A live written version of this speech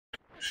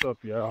What's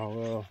up,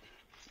 y'all?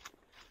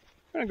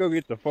 I'm gonna go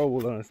get the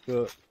four-wheeler and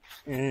stuff.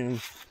 And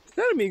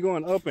instead of me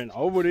going up and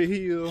over the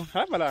hill,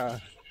 how about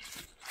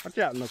watch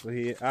out,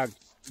 knucklehead, I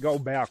go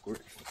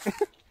backwards.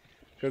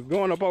 Because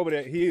going up over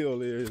that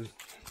hill is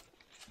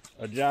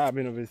a job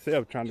in of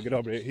itself, trying to get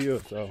over that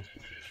hill. So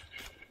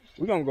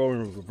we're gonna go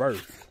in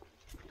reverse.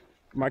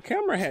 My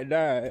camera had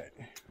died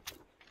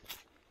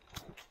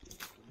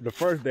the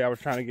first day I was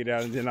trying to get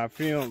out, and then I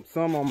filmed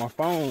some on my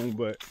phone,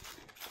 but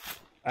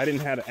I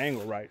didn't have the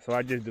angle right, so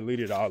I just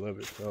deleted all of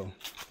it. So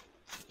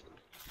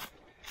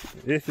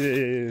this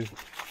is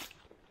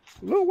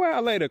a little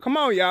while later. Come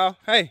on, y'all.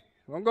 Hey,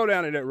 I'm gonna go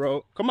down to that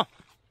road. Come on.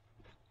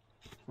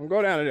 I'm gonna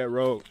go down to that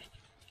road.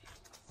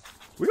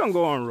 We're gonna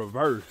go in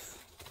reverse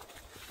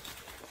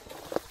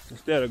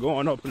instead of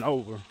going up and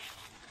over.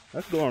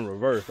 Let's go in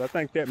reverse. I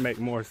think that makes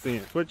more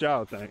sense. What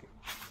y'all think?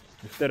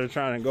 Instead of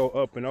trying to go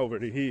up and over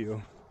the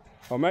hill.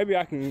 Or maybe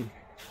I can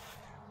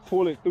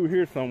pull it through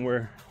here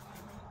somewhere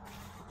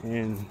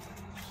and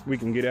we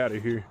can get out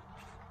of here.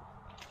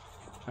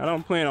 I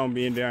don't plan on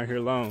being down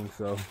here long,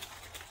 so.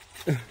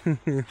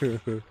 What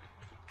do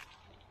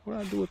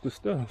I do with the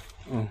stuff?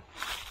 Oh,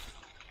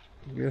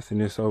 I'm guessing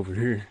it's over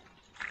here.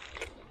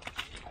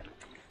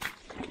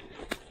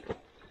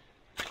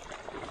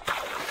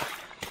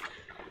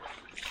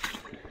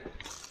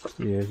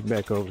 Yeah, it's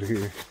back over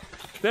here.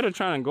 Instead of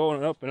trying to go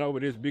up and over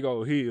this big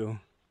old hill,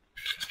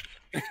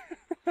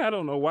 I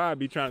don't know why I'd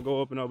be trying to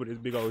go up and over this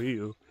big old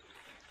hill.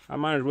 I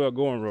might as well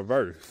go in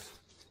reverse.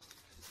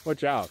 What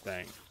y'all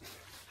think?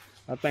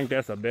 I think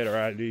that's a better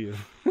idea.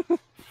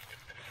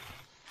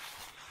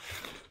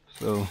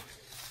 So,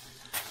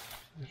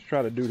 let's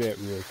try to do that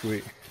real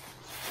quick.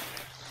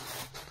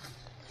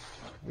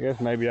 I guess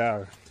maybe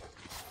I'll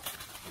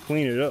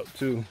clean it up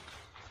too.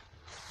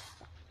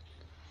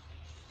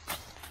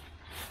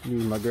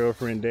 Use my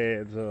girlfriend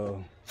dad's,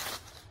 oh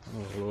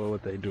Lord,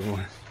 what they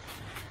doing?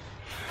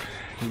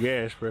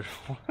 Gas pressure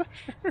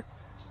washer.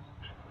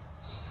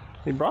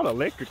 He brought an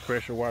electric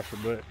pressure washer,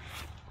 but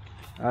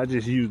I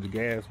just used the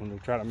gas one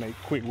to try to make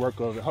quick work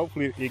of it.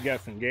 Hopefully it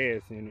got some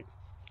gas in it.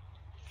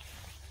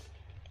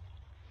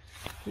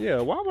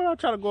 Yeah, why would I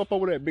try to go up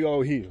over that big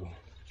old hill?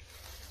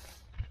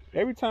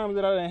 Every time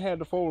that I didn't have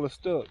the four-wheeler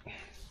stuck,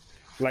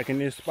 like in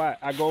this spot,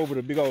 I go over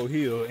the big old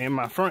hill and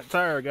my front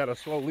tire got a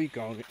slow leak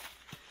on it.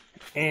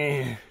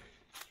 And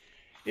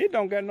it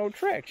don't got no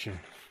traction.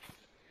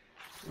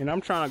 And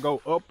I'm trying to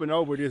go up and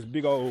over this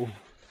big old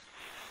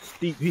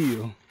steep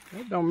hill.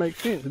 That don't make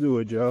sense, do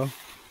it, y'all?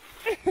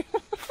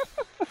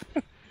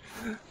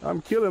 I'm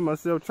killing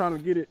myself trying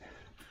to get it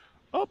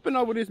up and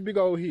over this big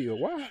old hill.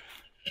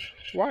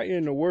 Why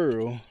in the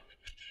world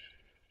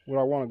would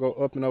I want to go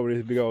up and over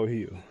this big old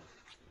hill?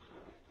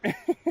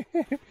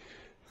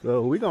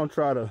 So we're gonna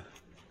try to,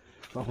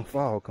 don't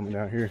fall coming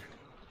down here.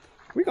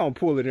 We're gonna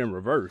pull it in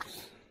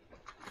reverse.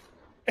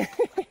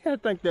 I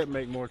think that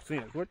make more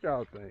sense. What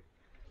y'all think?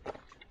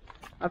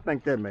 I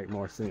think that make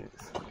more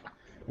sense.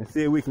 And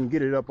see if we can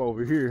get it up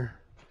over here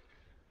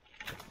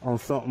on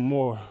something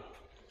more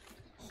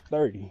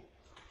sturdy.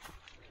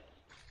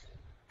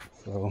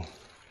 So,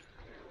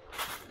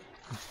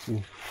 let's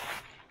see.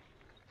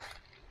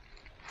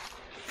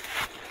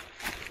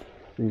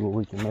 See what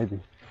we can maybe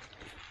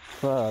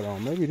try it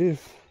on. Maybe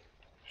this.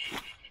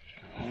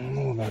 I don't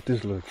know about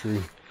this little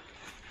tree.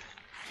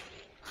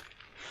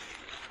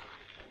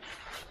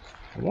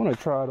 I want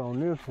to try it on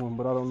this one,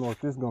 but I don't know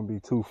if this is going to be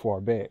too far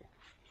back.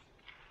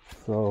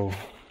 So,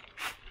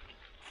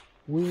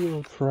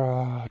 we'll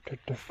try to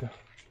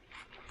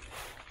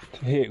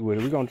hit with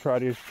it. We're going to try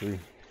this tree.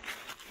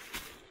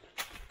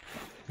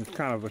 It's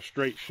kind of a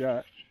straight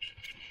shot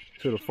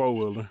to the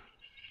four-wheeler.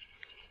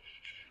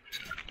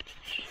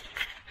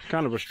 It's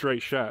kind of a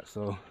straight shot,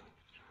 so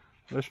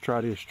let's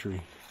try this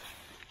tree.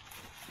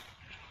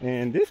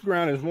 And this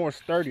ground is more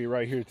sturdy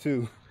right here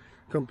too,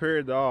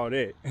 compared to all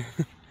that.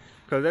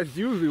 Because that's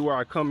usually where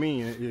I come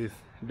in, is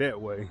that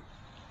way.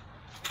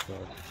 So,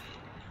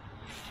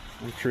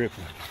 I'm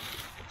tripping.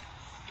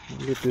 Let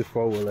me get this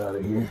four-wheeler out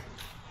of here.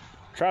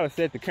 Try to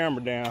set the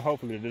camera down.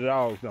 Hopefully the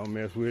dogs don't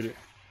mess with it.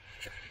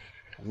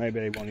 Or maybe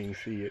they won't even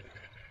see it.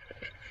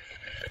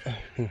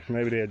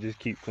 Maybe they'll just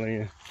keep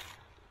playing.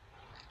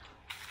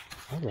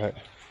 Alright.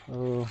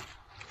 Let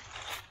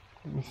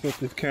me set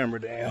this camera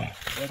down.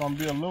 They're going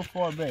to be a little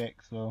far back,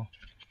 so.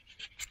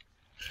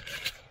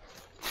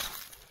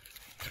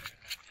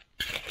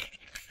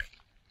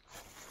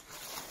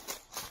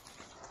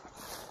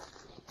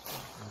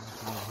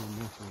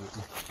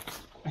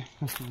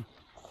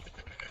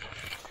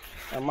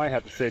 I might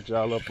have to set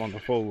y'all up on the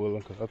four-wheeler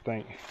because I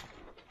think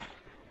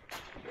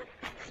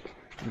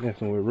I'm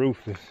messing with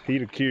Rufus. He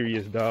the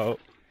curious dog.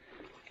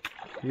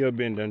 He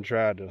been done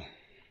tried to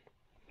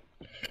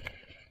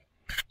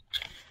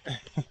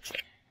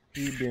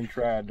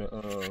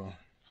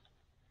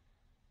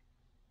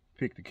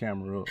pick the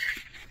camera up.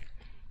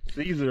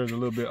 Caesar is a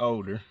little bit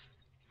older.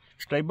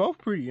 They both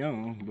pretty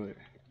young, but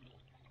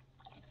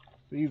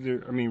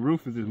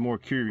Rufus is more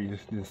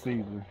curious than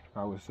Caesar,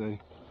 I would say.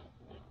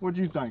 What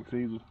do you think,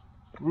 Caesar?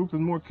 Rufus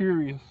more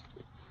curious?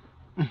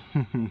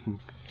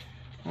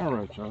 All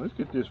right, y'all, let's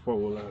get this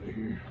foal out of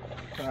here.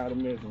 Tired of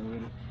messing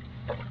with it.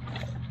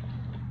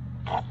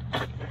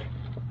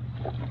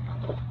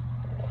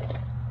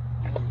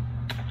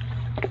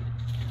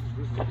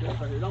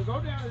 Don't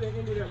go down to the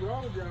end of that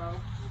road, y'all.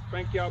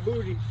 Spank y'all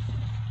booty.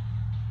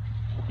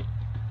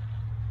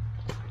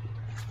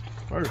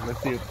 First,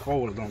 let's see if the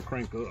foal is gonna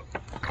crank up.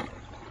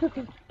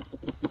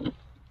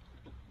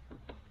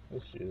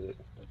 It should.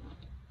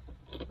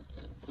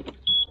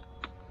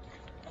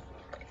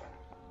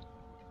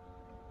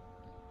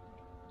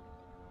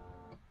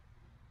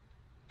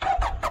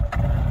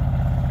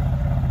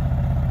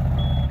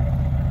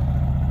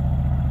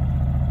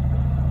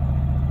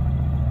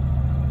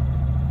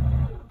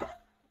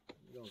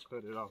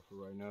 Cut it off for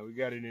right now. We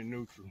got it in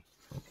neutral.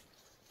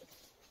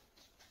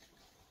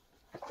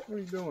 What are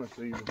you doing,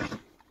 Caesar?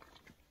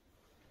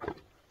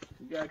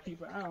 You gotta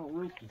keep an eye on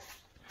Rufus.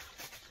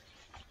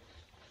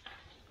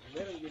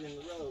 Let him get in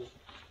the road.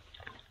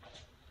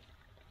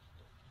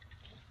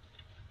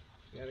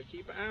 You gotta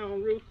keep an eye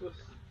on Rufus.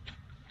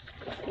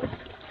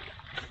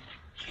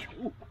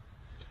 Ooh.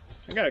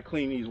 I gotta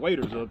clean these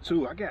waders up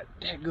too. I got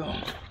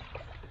daggone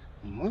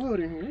mud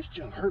in here. This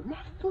junk hurt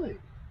my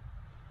foot.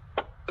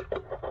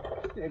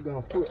 That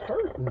gonna foot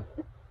hurting.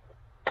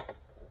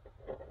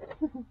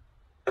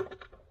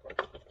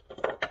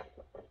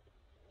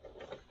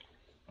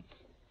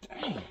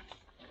 Dang.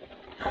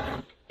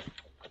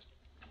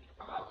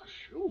 Oh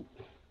shoot.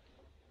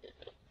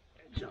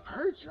 That junk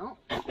hurts, y'all.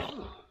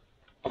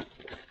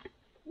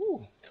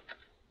 Woo.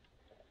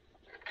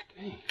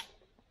 Dang.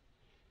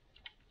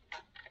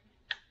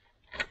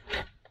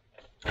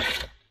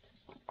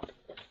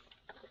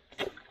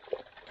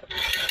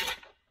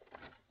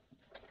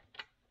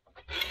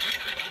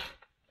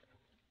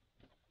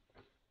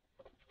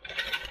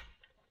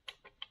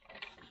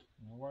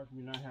 Watch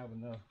me not have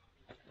enough.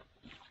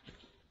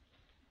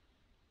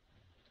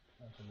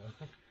 That's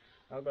enough.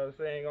 I was about to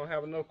say I ain't gonna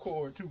have enough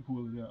cord to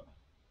pull it out.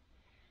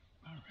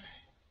 Alright.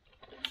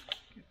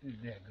 Get this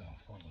daggone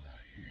foal out of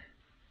here.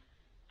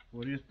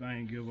 Well, this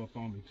thing give up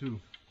on me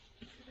too.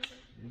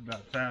 It's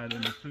about tired of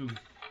me too.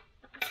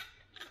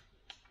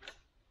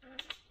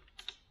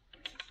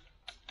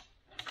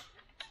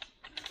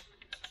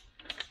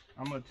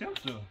 I'm gonna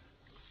attempt to.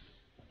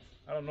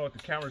 I don't know if the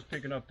camera's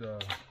picking up the.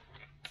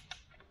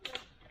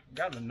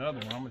 Got another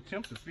one. I'm gonna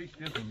attempt to fix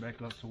this one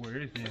back up to where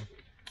it's in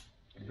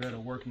better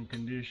working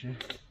condition.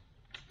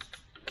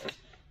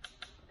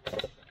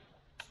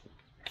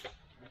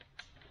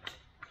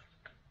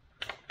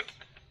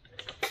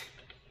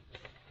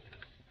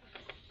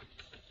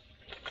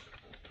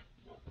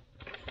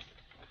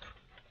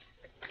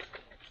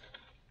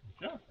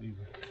 Yeah,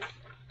 Steven.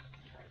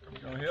 You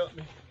gonna help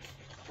me?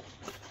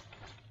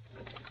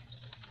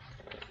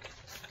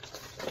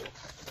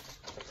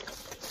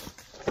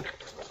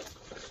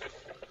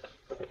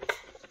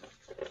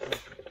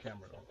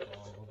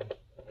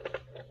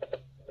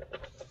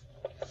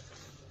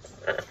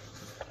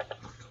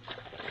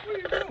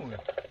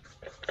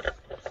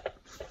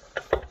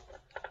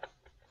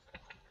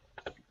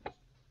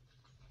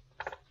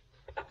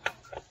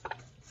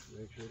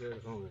 Make sure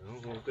that's on it. I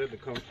don't want that to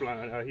come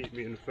flying out, hit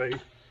me in the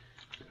face.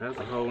 That's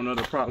a whole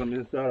nother problem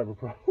inside of a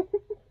problem.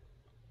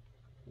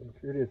 Make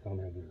sure it is on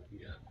there.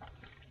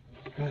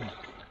 Yeah.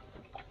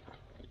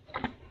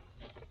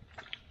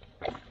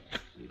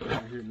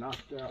 Down here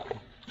knocked out.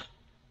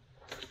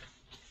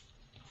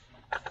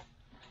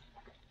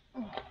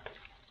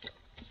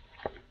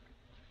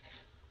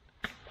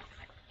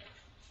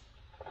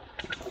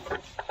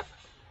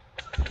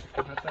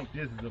 I think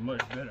this is a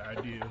much better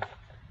idea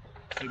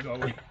to go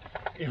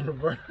in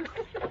reverse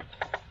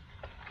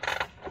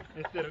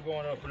instead of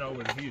going up and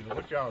over the hill.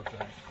 What y'all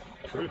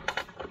think?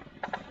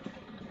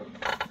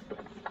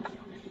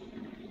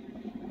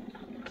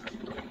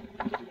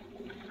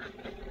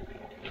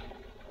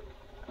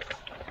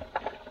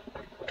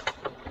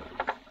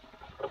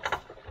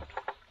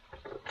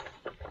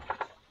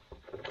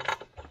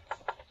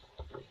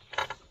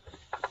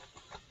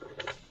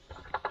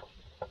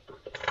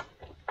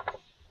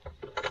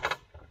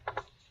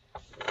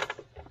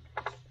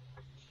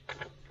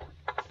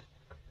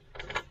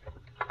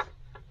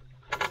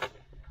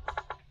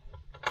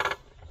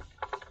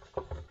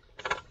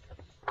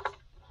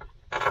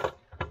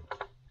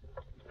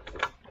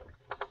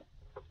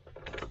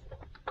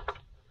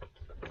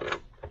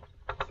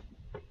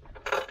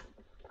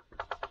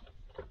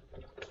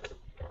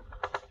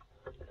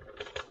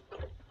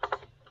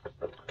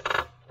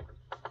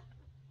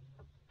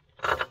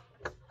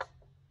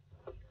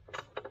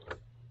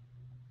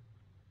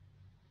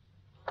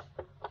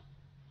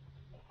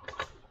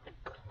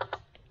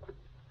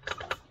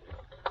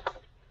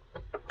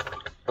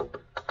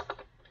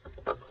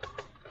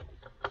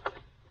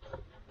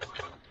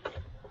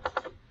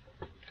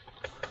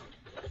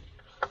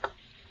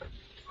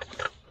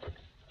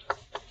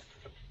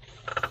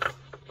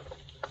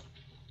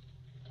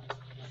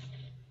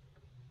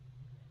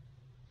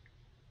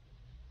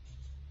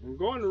 I'm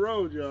going the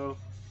road, y'all.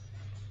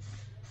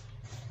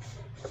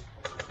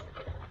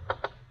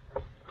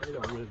 They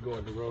don't really just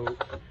going the road.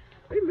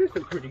 They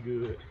listen pretty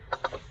good.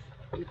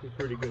 This is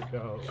pretty good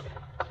dog.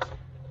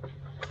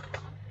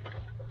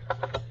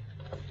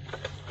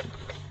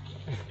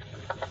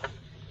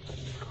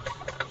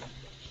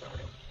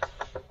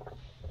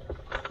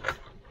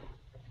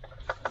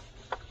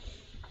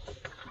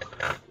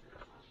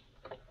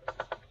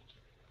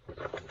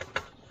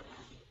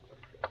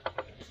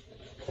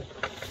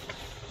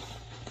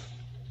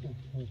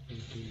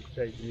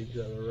 Chasing each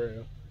other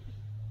around.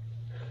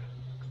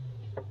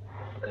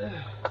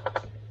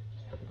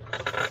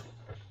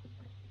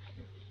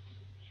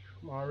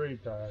 I'm already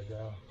tired,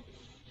 y'all.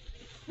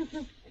 They're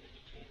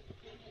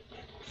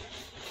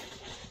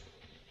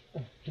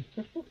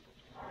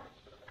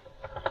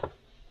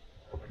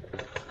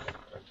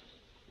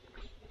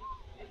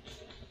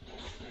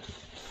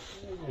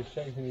just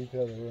chasing each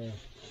other around.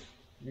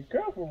 Be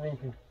careful,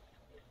 Rufus.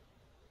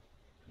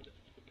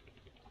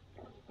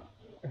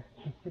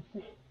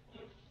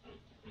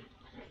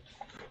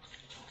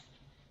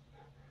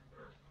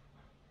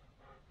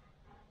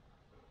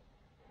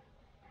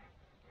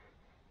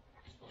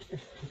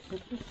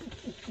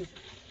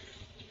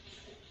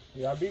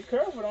 Y'all be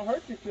careful, don't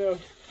hurt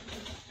yourself.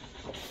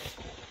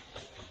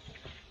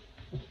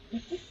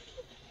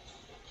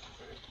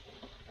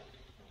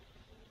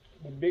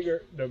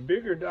 The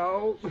bigger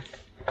dog,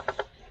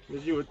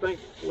 as you would think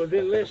was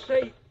in less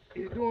shape,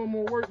 is doing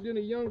more work than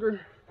the young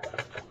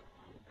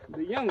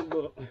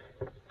buck.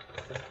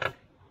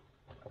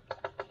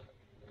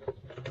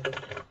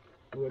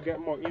 Well, got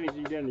more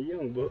energy than the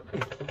young buck.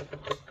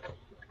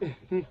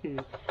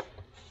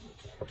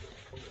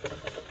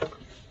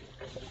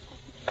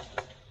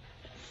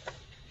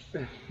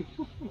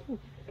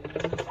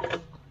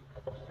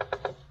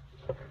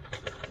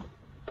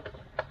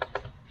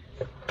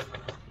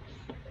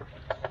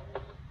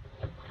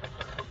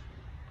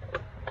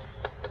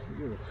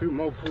 Give a few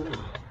more pulls.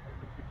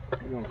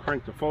 We're gonna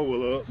crank the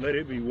four-wheeler up, let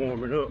it be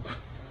warming up.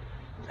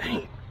 Dang,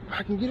 if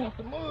I can get off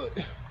the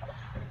mud.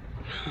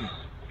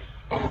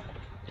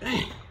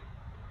 Dang,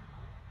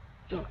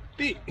 so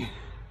thick.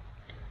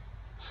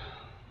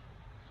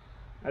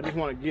 I just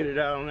want to get it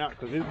out and out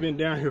because it's been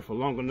down here for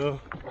long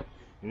enough,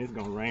 and it's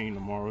gonna rain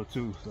tomorrow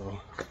too. So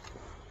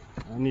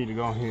I need to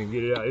go ahead and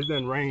get it out. It's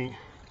done rained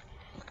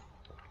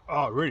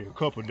already a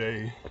couple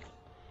days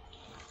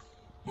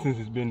since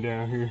it's been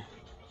down here.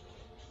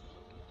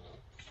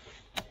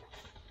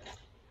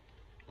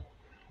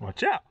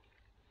 Watch out.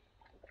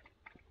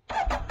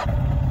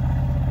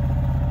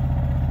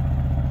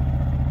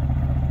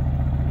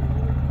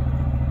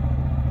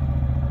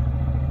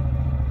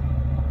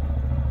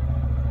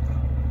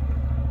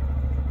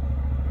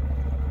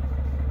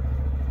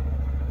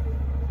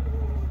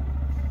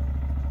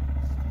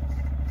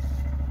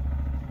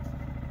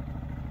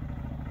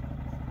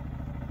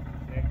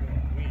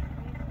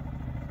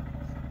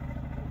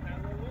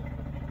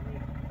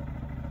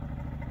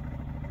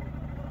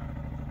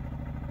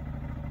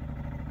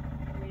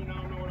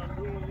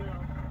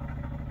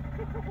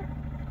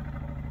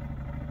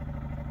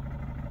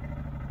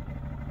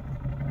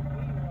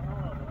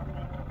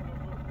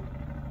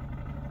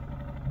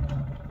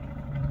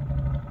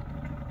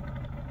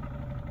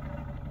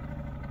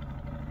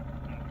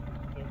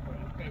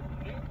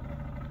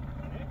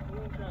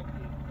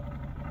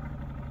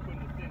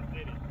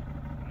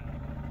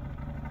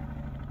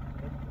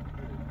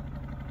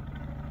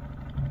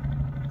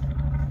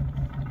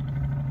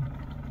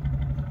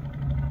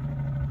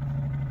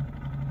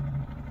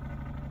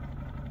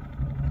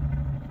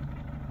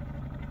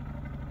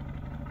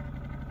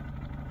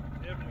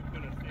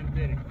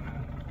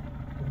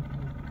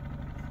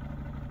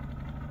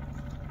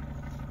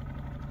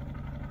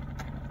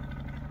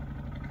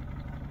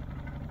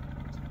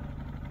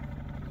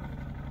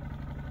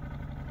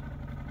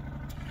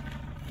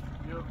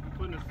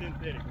 Putting a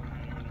synthetic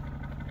line on it.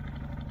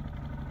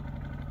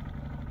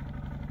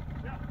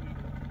 Yeah,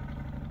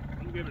 I'm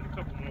gonna give it a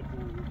couple more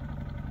pulls.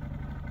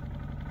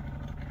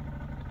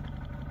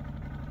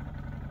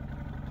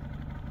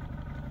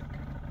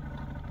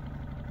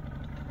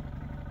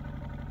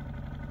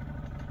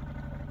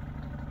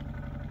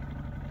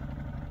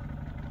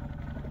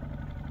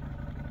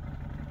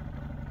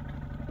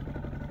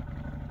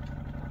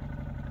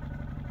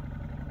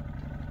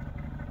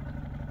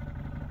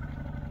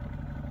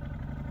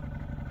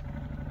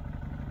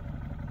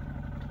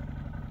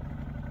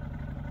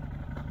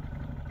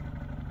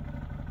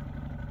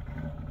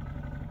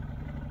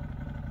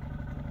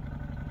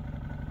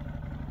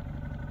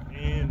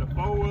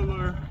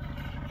 Four-wheeler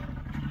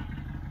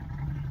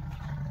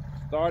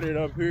started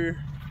up here.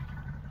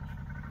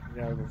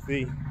 Y'all can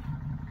see,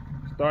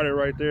 started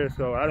right there,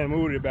 so I done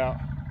moved it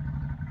about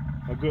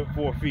a good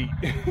 4 feet.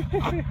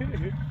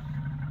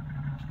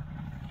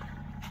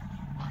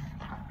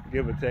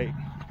 Give or take.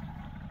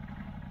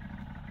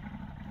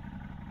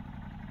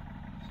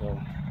 So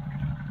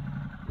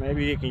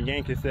maybe it can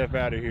yank itself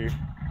out of here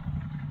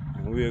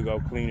and we'll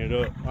go clean it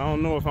up. I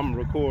don't know if I'm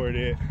gonna record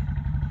it.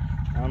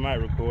 I might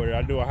record it.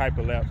 I'll do a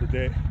hyperlapse with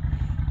that.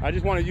 I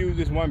just want to use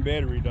this one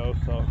battery though,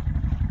 so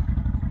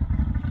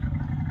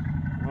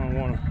I don't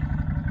want to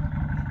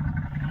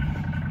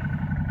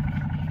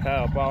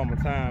tie up all my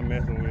time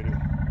messing with it.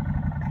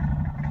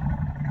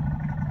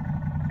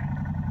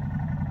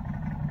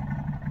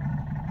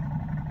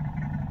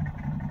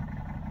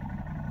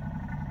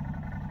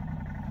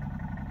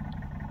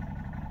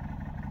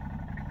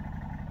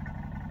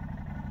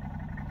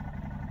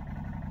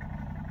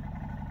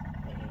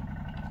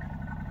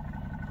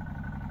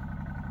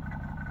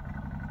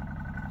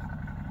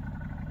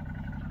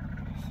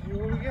 See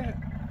what we got. I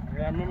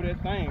gotta remember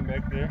that thing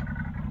back there.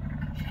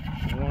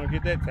 I don't want to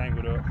get that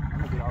tangled up. I'm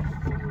gonna get off the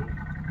floor.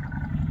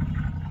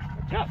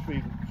 Watch out,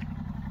 Caesar.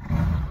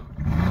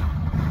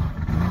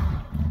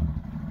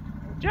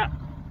 Watch out.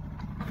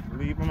 I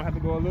believe I'm gonna have to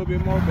go a little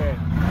bit more back.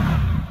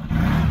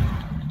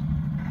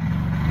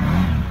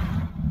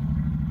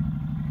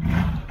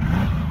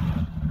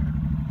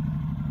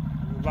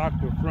 Lock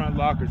the front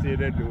locker, see if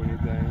they do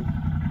anything.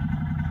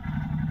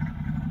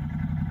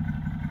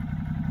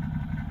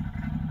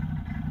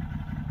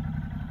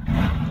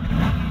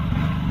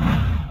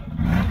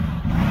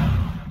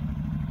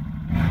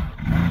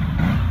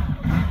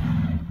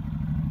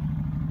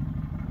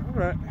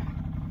 Alright.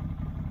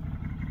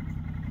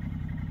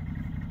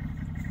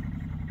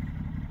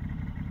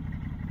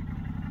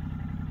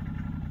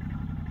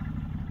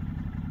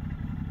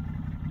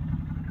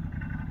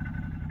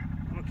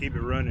 I'm gonna keep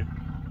it running.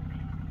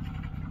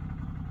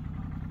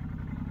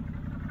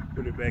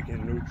 Put it back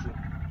in neutral.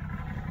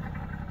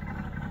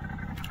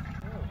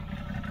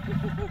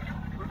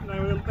 What's the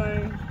name of them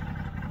things?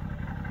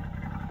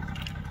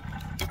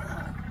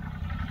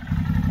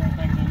 Can't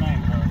think of the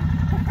name of it.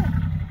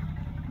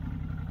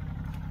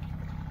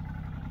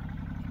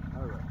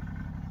 Alright.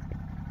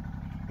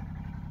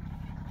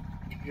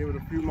 Give it a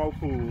few more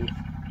pulls.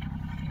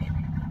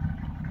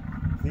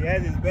 See,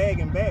 as it's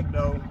bagging back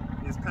though,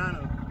 it's kind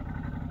of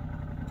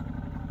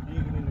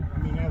digging in the, I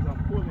mean, as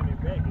I'm pulling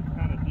it back, it's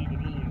kind of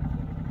digging in.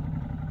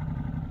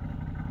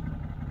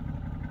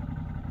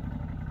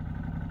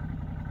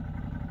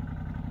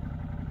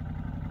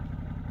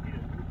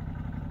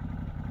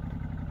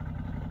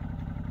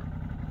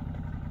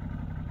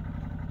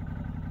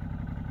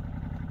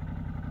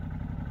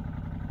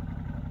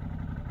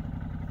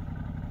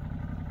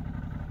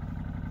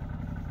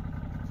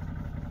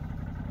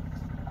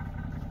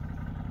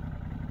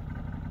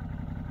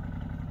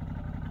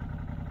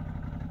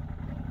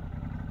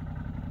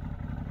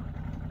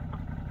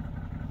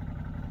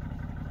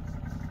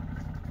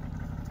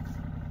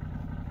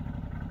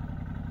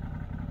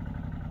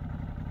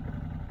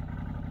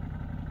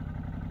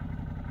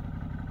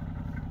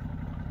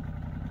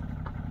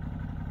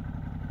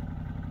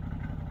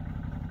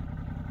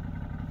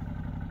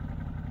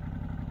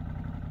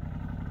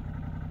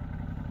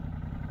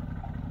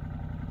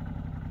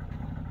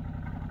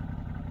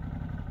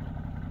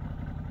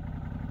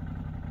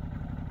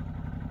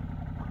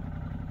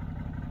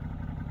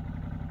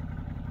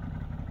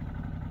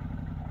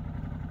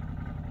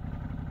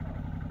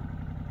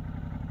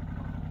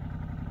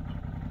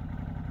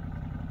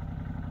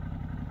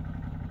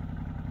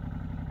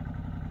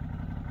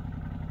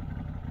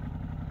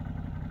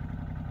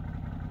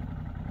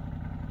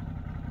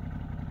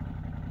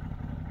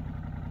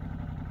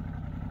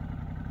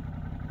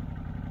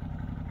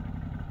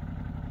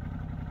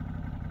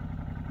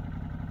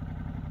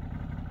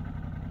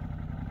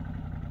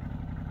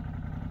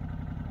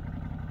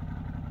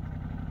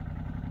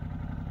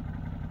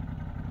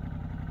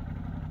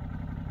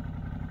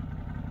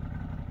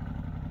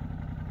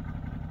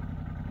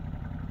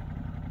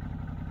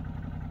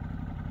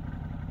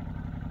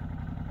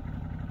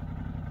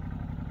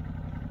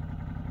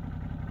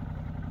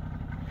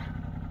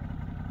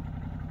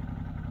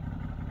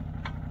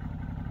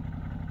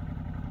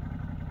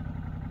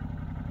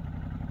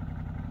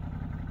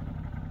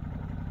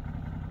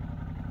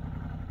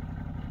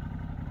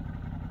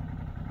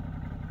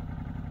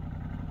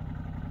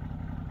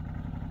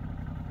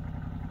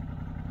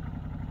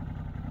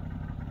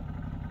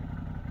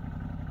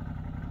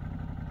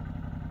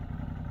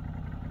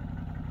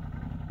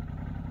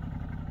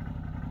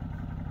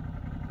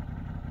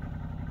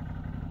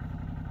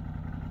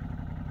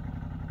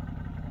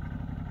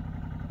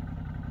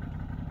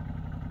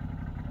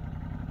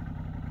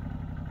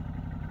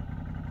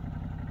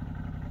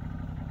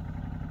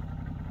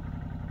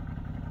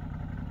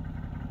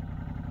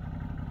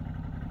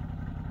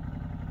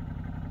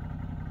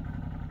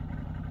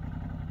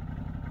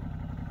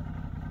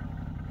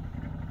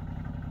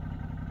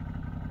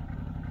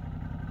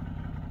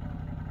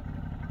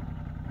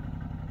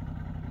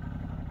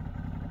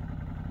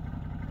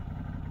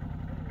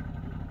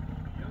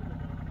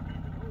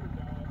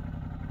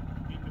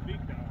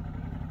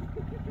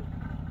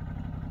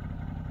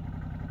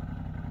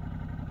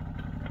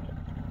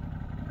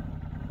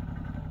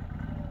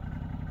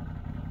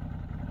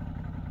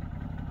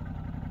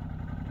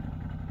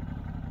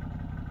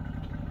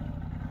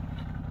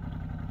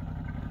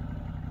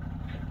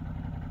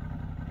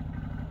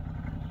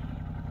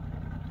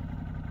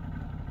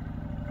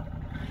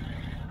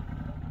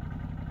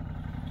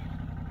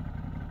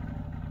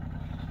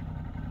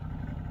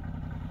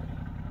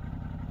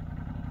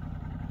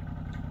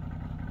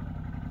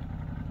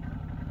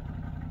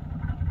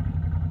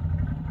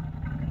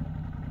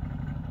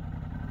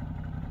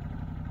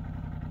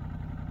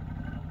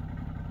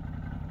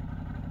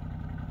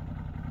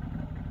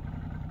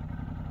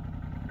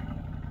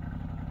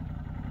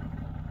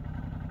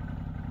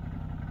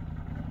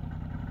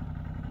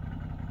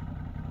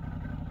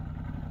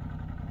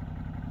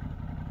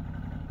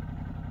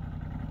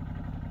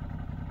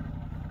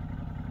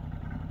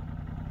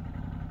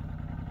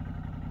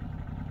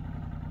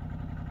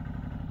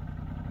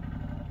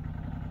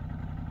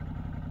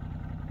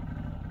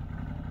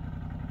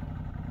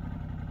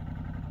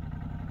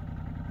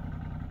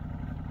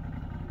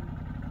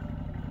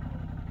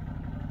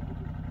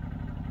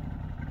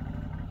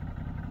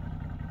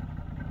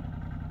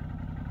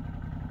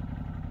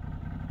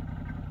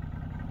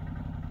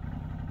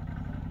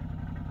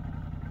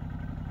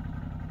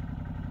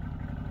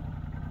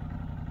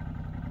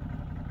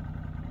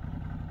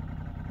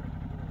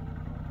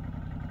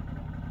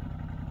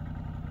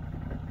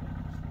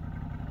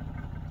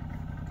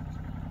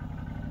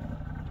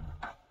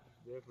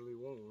 definitely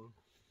want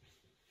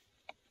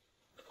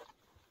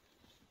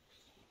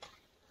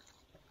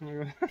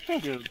one.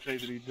 Just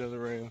chasing each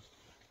other around.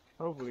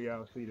 Hopefully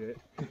y'all see that.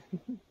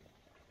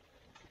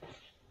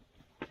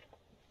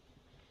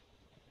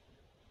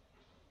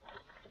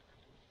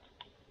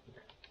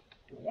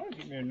 I want to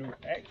get me a new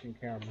action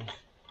camera.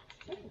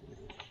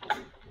 I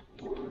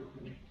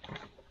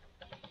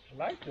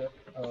like the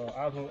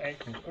Osmo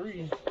Action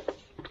 3.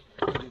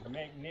 It's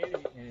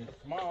magnetic and it's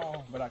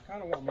small, but I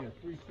kind of want me a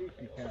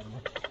 360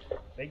 camera.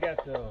 They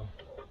got the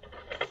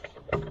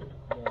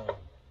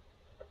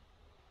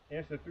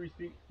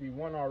Insta360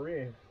 One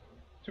RS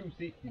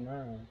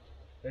 269.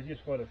 That's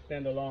just for the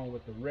standalone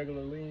with the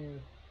regular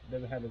lens. It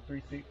doesn't have the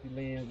 360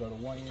 lens or the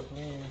 1-inch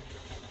lens.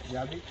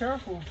 Y'all be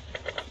careful.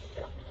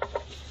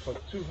 For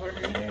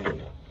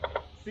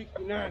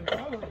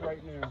 $269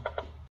 right now.